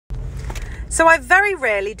So I very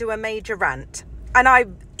rarely do a major rant, and I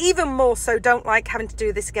even more so don't like having to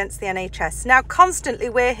do this against the NHS. Now, constantly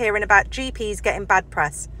we're hearing about GPs getting bad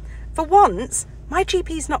press. For once, my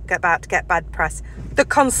GP's not about to get bad press. The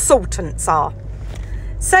consultants are.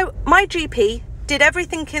 So my GP did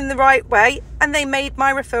everything in the right way, and they made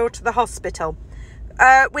my referral to the hospital.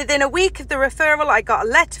 Within a week of the referral, I got a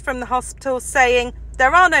letter from the hospital saying,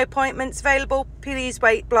 there are no appointments available, please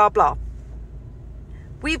wait, blah, blah.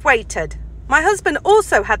 We've waited. My husband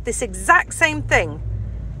also had this exact same thing.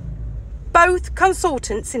 Both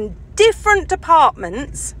consultants in different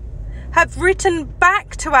departments have written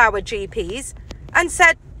back to our GPs and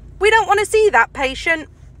said, we don't want to see that patient,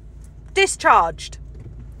 discharged.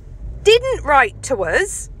 Didn't write to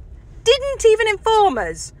us, didn't even inform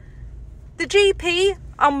us. The GP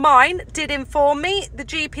on mine did inform me. The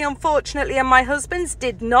GP, unfortunately, on my husband's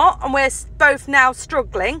did not, and we're both now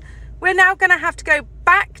struggling. We're now going to have to go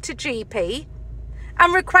back to GP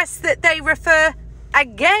and request that they refer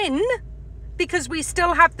again, because we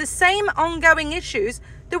still have the same ongoing issues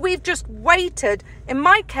that we've just waited, in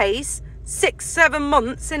my case, 6-7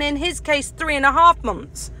 months, and in his case, 3.5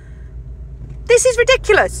 months. This is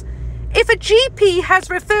ridiculous. If a GP has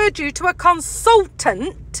referred you to a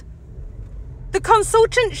consultant, the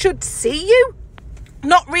consultant should see you,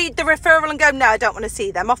 not read the referral and go, no, I don't want to see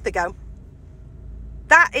them, off they go.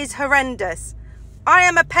 That is horrendous. I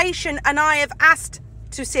am a patient and I have asked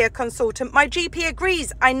to see a consultant. My GP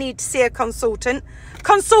agrees I need to see a consultant.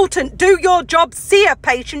 Consultant, do your job, see a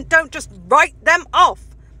patient, don't just write them off.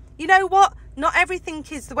 You know what? Not everything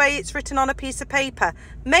is the way it's written on a piece of paper.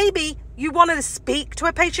 Maybe you want to speak to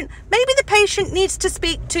a patient. Maybe the patient needs to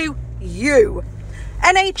speak to you.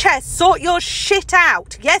 NHS, sort your shit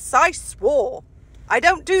out. Yes, I swore. I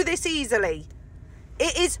don't do this easily.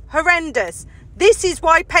 It is horrendous. This is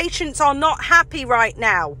why patients are not happy right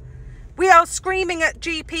now. We are screaming at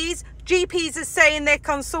GPs. GPs are saying their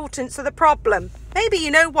consultants are the problem. Maybe, you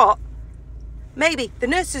know what? Maybe the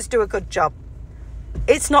nurses do a good job.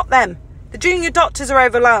 It's not them. The junior doctors are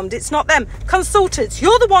overwhelmed. It's not them. Consultants,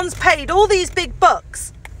 you're the ones paid all these big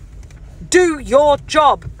bucks. Do your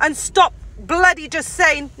job and stop bloody just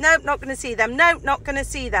saying, no, not going to see them. No, not going to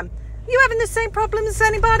see them. Are you having the same problem as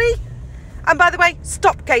anybody? And by the way,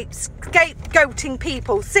 stop scapegoating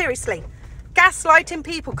people. Seriously. Gaslighting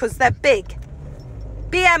people because they're big.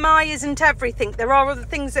 BMI isn't everything. There are other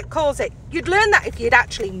things that cause it. You'd learn that if you'd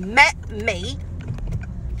actually met me.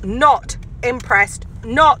 Not impressed.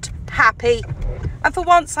 Not happy. And for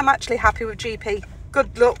once, I'm actually happy with GP.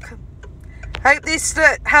 Good luck. Hope this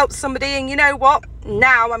helps somebody. And you know what?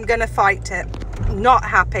 Now I'm going to fight it. Not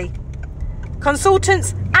happy.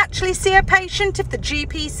 Consultants actually see a patient if the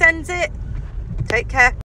GP sends it. Take care.